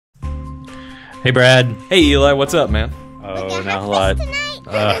Hey, Brad. Hey, Eli, what's up, man? Oh, not a lot.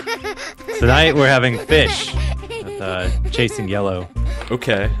 Tonight we're having fish with, chasing Yello.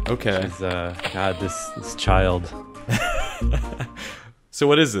 Okay. God, this child. So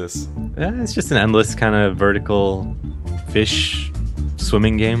what is this? It's just an endless kind of vertical fish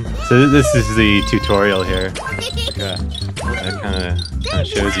swimming game. So this is the tutorial here. Okay. That kind of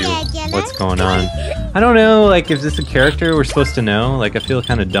shows you what's going on. I don't know, like, is this a character we're supposed to know? Like, I feel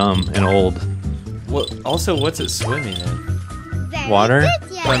kind of dumb and old. Well, also, what's it swimming in? Water?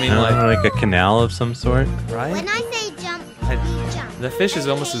 I mean, like a canal of some sort, right? When I say jump, you jump. The fish is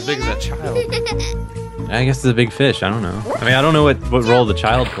almost as big as that child. I guess it's a big fish. I don't know. I mean, I don't know what role the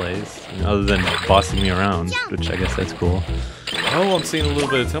child plays, other than bossing me around, which I guess that's cool. Oh, I'm seeing a little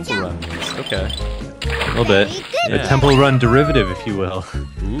bit of Temple Run in this. Okay. A little bit. Yeah. A Temple Run derivative, if you will.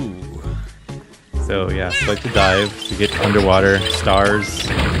 Ooh. So yeah, select to dive to get underwater stars,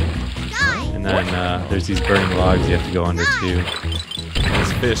 and then there's these burning logs you have to go under too.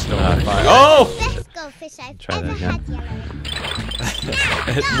 This fish don't find. Oh! Let's go fish. I've Try that ever again.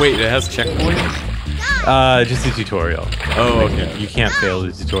 had yellow. Wait, it has checkpoints? Just a tutorial. Oh, Like, okay. You can't fail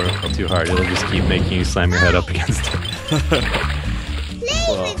the tutorial too hard. It'll just keep making you slam your head up against it.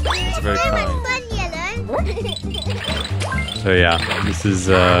 Well, it's very kind. So yeah, this is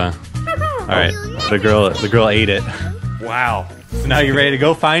all right. The girl ate it. Wow. So now you're ready to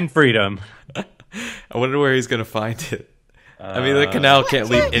go find freedom. I wonder where he's gonna find it. I mean, the canal can't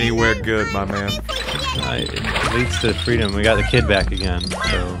lead anywhere good, my man. It leads to freedom. We got the kid back again.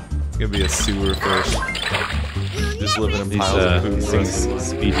 So It's gonna be a sewer fish. Just living in these piles of these poop. things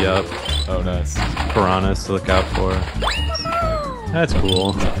speed you up. Oh, nice. Piranhas to look out for. That's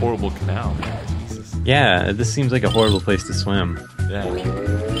cool. It's a horrible canal, man. Jesus. Yeah, this seems like a horrible place to swim. Yeah.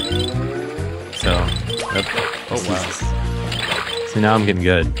 So, yep. Oh, wow. So now I'm getting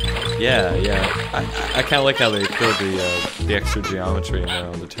good. Yeah. I kind of like how they throw the extra geometry in there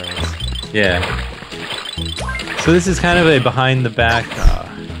on the turns. Yeah. So this is kind of a behind the back.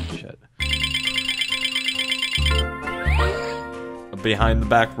 Shit. A behind the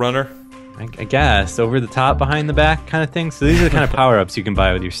back runner. I guess over the top, behind the back kind of thing. So these are the kind of power ups you can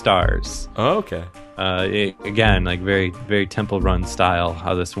buy with your stars. Oh, okay. Again, like very Temple Run style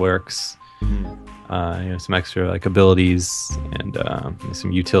how this works. Some extra like abilities and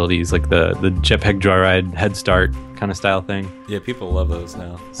some utilities like the jetpack joyride head start kind of style thing. Yeah, people love those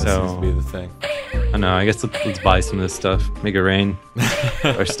now. That So- seems to be the thing. I know. I guess let's buy some of this stuff. Make it rain.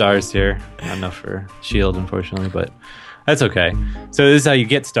 Or stars here. Not enough for shield, unfortunately, but that's okay. So this is how you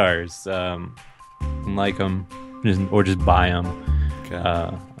get stars. You can like them, or just buy them.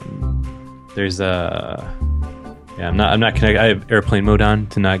 Okay. There's yeah, I'm not connected. I have airplane mode on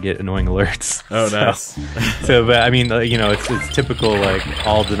to not get annoying alerts. Oh, nice. So, but I mean, it's typical like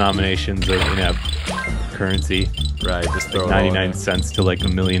all denominations of in-app currency. Right, just throw Like it all in 99 there. cents to like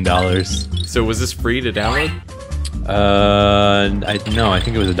 $1 million. So was this free to download? No, I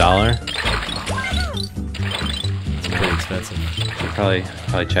think it was $1. It's pretty expensive. Should probably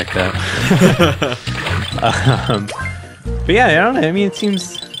check that. But yeah, I don't know. I mean, it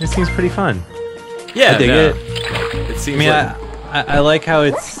seems pretty fun. Yeah, I dig no. it. It I seems mean, like I like how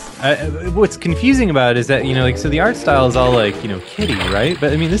it's. What's confusing about it is that like so the art style is all like kiddie, right?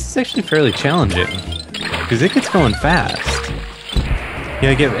 But I mean, this is actually fairly challenging because it gets going fast.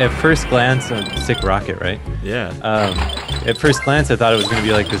 Like at first glance, sick rocket, right? yeah. At first glance, I thought it was going to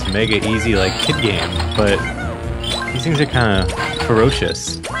be like this mega easy like kid game, but these things are kind of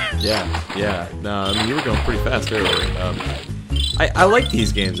ferocious. Yeah. No, I mean you were going pretty fast earlier. I like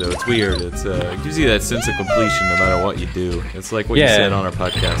these games though. It's weird. It gives you that sense of completion no matter what you do. It's like what you Yeah. said on our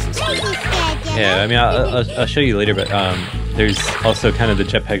podcast this week. Yeah, I mean, I'll show you later, but there's also kind of the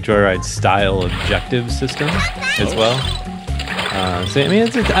jetpack joyride style objective system as well. So I mean,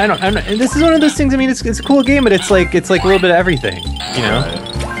 I don't. This is one of those things. I mean, it's a cool game, but it's like a little bit of everything, Right.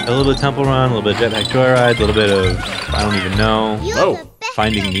 A little bit of Temple Run, a little bit of jetpack joyride, a little bit of I don't even know, Oh.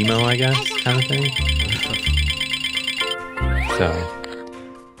 Finding Nemo, I guess, kind of thing. So,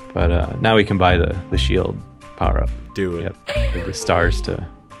 but now we can buy the shield power up. Do it. Yep, the stars to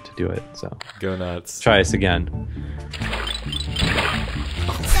do it. So Go nuts. try us again.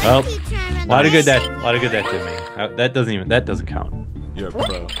 Well, a lot of good that did me. That doesn't count. You're a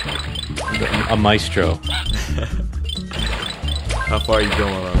pro. A maestro. How far are you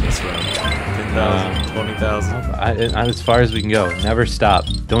going on this round? 10,000? 20,000? I as far as we can go. Never stop.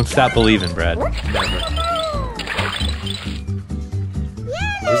 Don't stop believing, Brad. Never.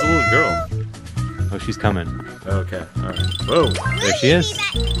 Where's the little girl? Oh, she's coming. Okay, alright. Whoa! There she is.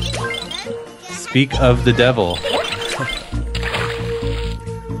 Speak of the devil.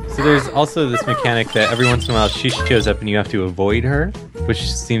 So So there's also this mechanic that every once in a while she shows up and you have to avoid her, which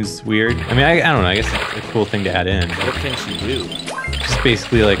seems weird. I mean, I don't know. I guess it's a cool thing to add in. What can she do? Just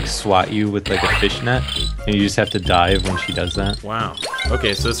basically like swat you with like a fish net, and you just have to dive when she does that. Wow.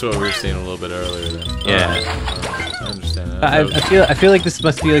 Okay, so that's what we were seeing a little bit earlier then. Yeah. Alright, I understand that. I feel like this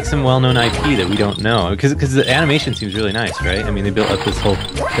must be like some well-known IP that we don't know, because the animation seems really nice, right? I mean, they built up this whole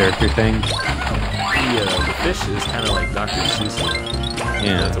character thing. The fish is kind of like Dr. Seuss.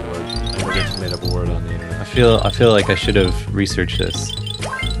 Yeah, that's a word. I think I just made up a word on the internet. I feel like I should have researched this,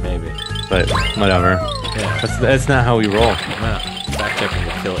 Maybe. but whatever. Yeah. That's not how we roll. Nah, fact checking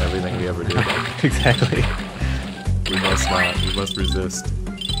will kill everything we ever do. Exactly. We must not. We must resist.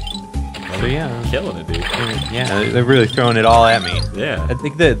 So yeah, Killing it, dude. yeah, they're really throwing it all at me. Yeah. I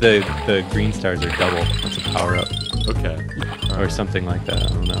think the green stars are double. That's a power up. Okay. Or something like that. I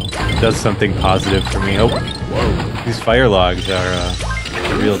don't know. It does something positive for me. Oh, Whoa. these fire logs are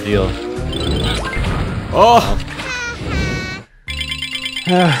the real deal. Oh!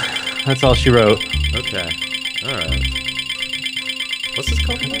 That's all she wrote. Okay. Alright. What's this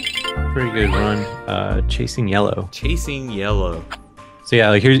called again? Pretty good run. Chasing Yellow. Chasing Yello. So yeah,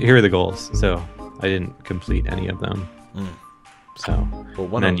 like here are the goals. So I didn't complete any of them. So Well,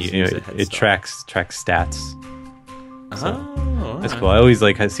 one and of then them seems a head it start. tracks stats. So Oh, that's alright. cool. I always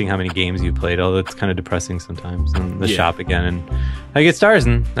like seeing how many games you played. Although it's kind of depressing sometimes. And the Yeah. shop again, and I get stars,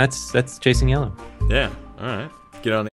 and that's Chasing Yellow. Yeah. Alright. Get on